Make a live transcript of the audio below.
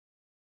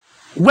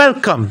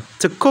Welcome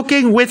to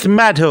Cooking with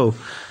Madho.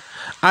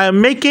 I am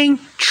making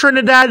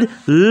Trinidad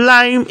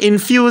lime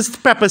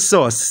infused pepper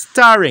sauce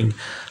starring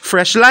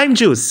fresh lime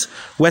juice,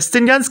 West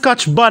Indian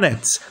scotch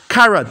bonnets,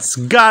 carrots,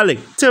 garlic,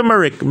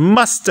 turmeric,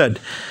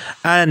 mustard.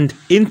 And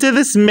into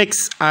this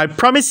mix, I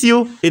promise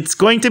you, it's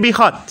going to be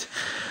hot.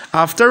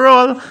 After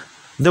all,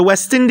 the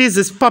West Indies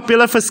is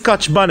popular for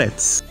scotch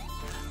bonnets.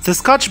 The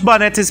scotch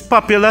bonnet is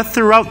popular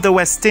throughout the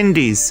West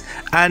Indies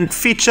and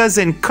features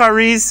in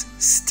curries,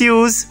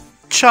 stews,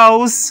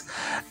 chows,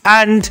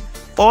 and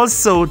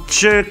also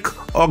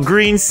jerk or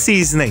green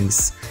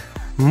seasonings.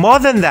 More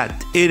than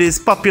that, it is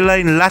popular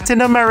in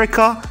Latin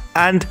America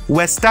and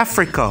West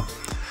Africa.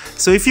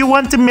 So if you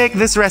want to make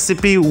this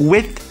recipe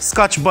with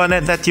scotch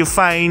bonnet that you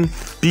find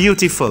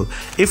beautiful,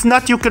 if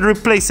not, you could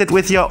replace it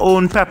with your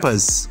own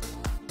peppers.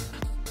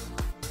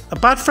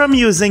 Apart from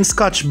using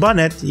scotch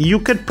bonnet, you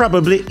could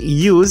probably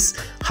use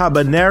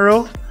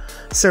habanero,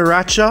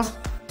 sriracha,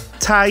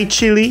 Thai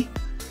chili,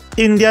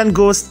 Indian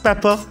ghost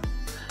pepper,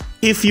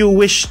 if you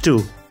wish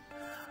to.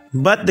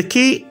 But the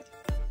key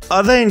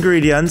other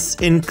ingredients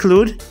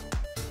include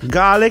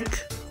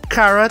garlic,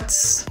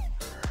 carrots,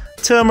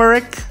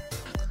 turmeric,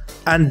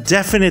 and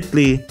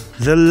definitely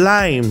the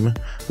lime,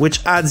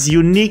 which adds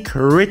unique,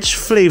 rich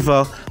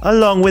flavor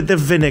along with the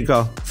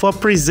vinegar for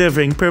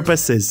preserving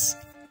purposes.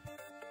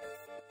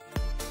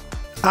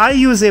 I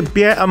use a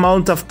bare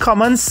amount of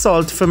common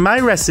salt for my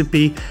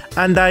recipe,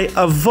 and I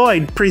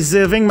avoid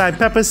preserving my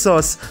pepper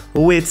sauce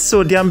with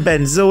sodium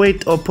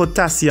benzoate or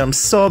potassium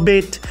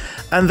sorbate.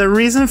 And the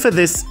reason for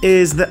this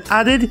is the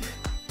added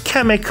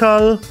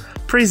chemical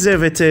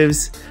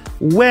preservatives,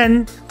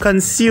 when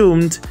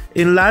consumed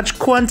in large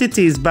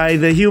quantities by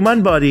the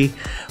human body,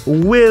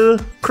 will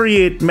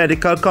create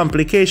medical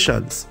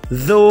complications,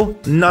 though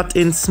not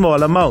in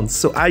small amounts.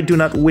 So I do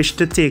not wish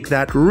to take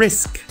that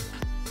risk.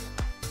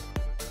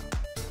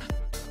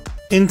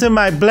 Into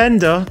my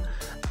blender,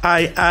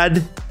 I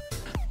add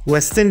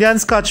West Indian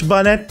scotch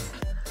bonnet,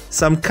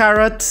 some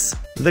carrots,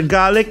 the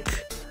garlic,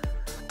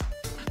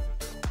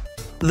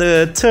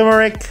 the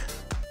turmeric.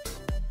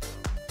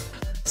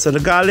 So the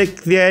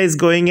garlic there is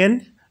going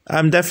in.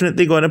 I'm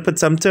definitely going to put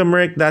some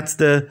turmeric. That's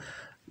the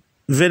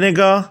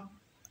vinegar.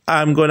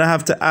 I'm going to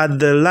have to add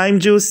the lime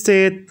juice to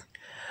it.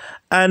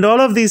 And all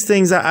of these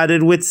things are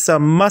added with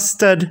some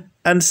mustard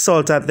and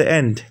salt at the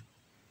end.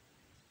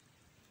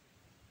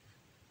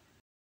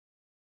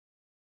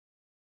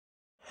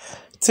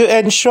 To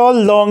ensure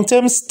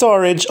long-term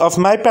storage of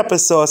my pepper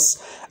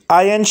sauce,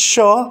 I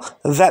ensure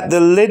that the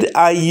lid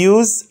I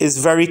use is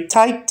very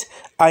tight.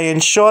 I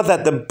ensure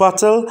that the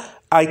bottle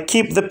I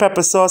keep the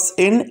pepper sauce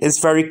in is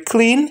very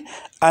clean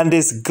and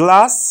is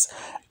glass.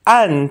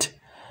 And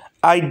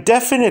I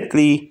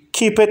definitely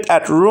keep it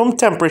at room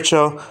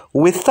temperature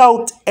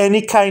without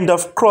any kind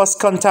of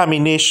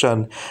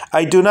cross-contamination.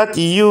 I do not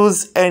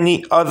use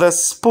any other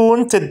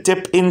spoon to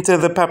dip into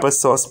the pepper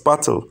sauce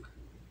bottle.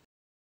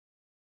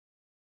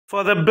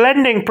 For the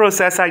blending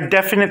process, I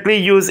definitely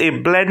use a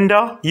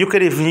blender. You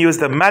could even use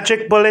the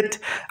magic bullet.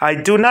 I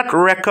do not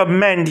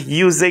recommend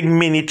using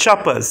mini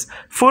choppers.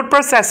 Food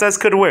processors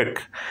could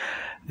work.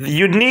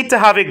 You need to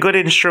have a good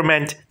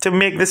instrument to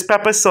make this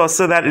pepper sauce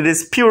so that it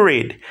is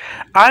pureed.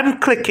 I'm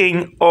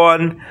clicking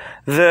on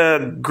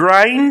the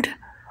grind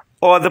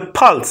or the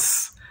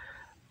pulse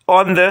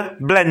on the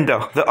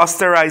blender, the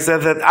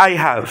austerizer that I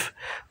have.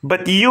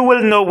 But you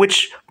will know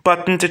which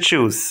button to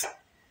choose.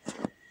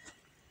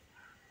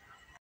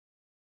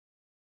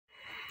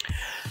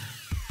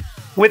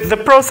 With the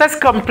process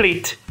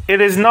complete,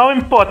 it is now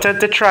important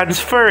to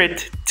transfer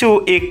it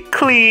to a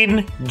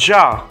clean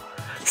jar.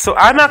 So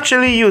I'm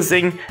actually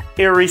using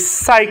a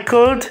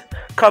recycled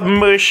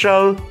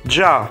commercial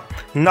jar.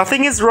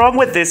 Nothing is wrong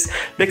with this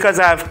because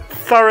I've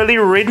thoroughly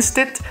rinsed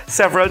it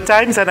several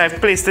times and I've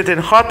placed it in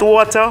hot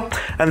water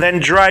and then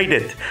dried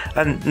it.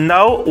 And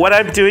now what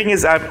I'm doing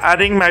is I'm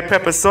adding my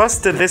pepper sauce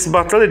to this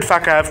bottle. In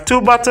fact, I have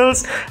 2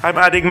 bottles. I'm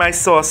adding my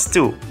sauce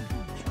too.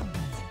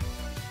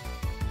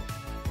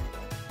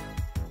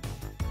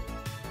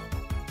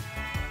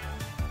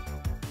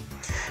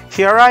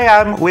 Here I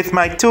am with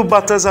my 2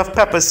 bottles of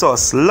pepper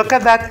sauce. Look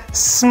at that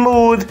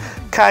smooth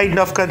kind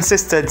of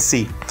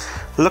consistency.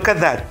 Look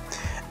at that.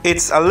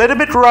 It's a little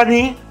bit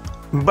runny,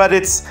 but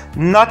it's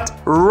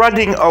not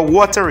running or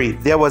watery.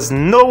 There was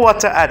no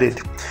water added.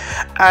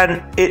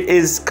 And it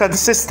is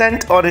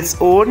consistent on its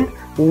own,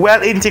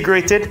 well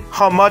integrated,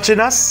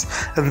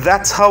 homogeneous. And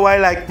that's how I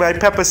like my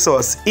pepper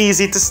sauce.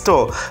 Easy to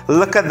store.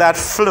 Look at that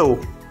flow.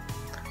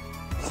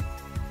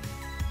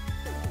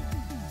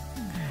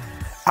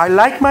 I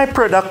like my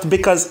product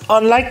because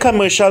unlike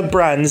commercial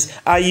brands,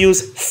 I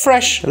use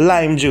fresh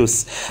lime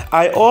juice.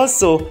 I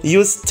also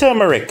use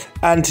turmeric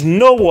and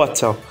no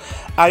water.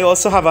 I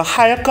also have a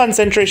higher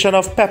concentration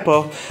of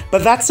pepper,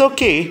 but that's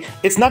okay.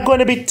 It's not going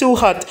to be too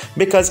hot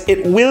because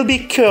it will be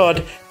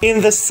cured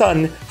in the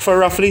sun for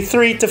roughly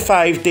 3 to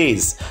 5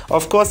 days.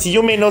 Of course,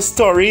 you may know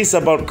stories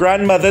about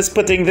grandmothers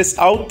putting this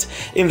out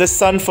in the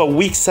sun for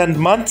weeks and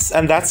months,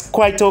 and that's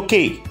quite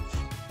okay.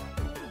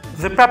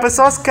 The pepper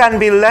sauce can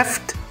be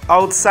left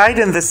outside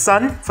in the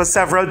sun for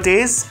several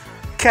days,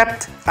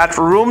 kept at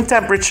room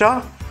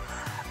temperature,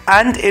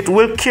 and it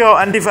will cure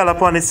and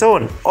develop on its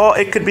own, or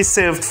it could be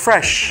served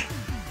fresh.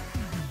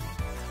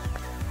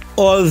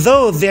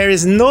 Although there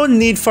is no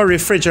need for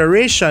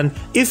refrigeration,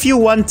 if you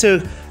want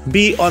to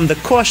be on the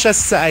cautious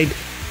side,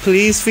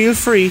 please feel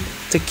free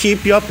to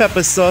keep your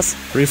pepper sauce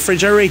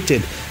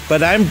refrigerated.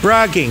 But I'm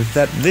bragging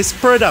that this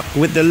product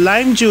with the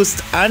lime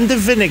juice and the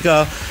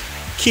vinegar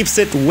keeps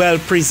it well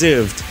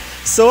preserved.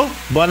 So,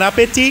 bon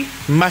appetit,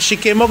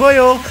 mashike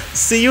mogoyo,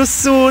 see you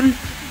soon,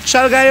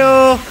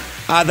 chalgayo,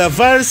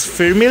 adavars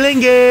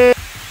firmilinge.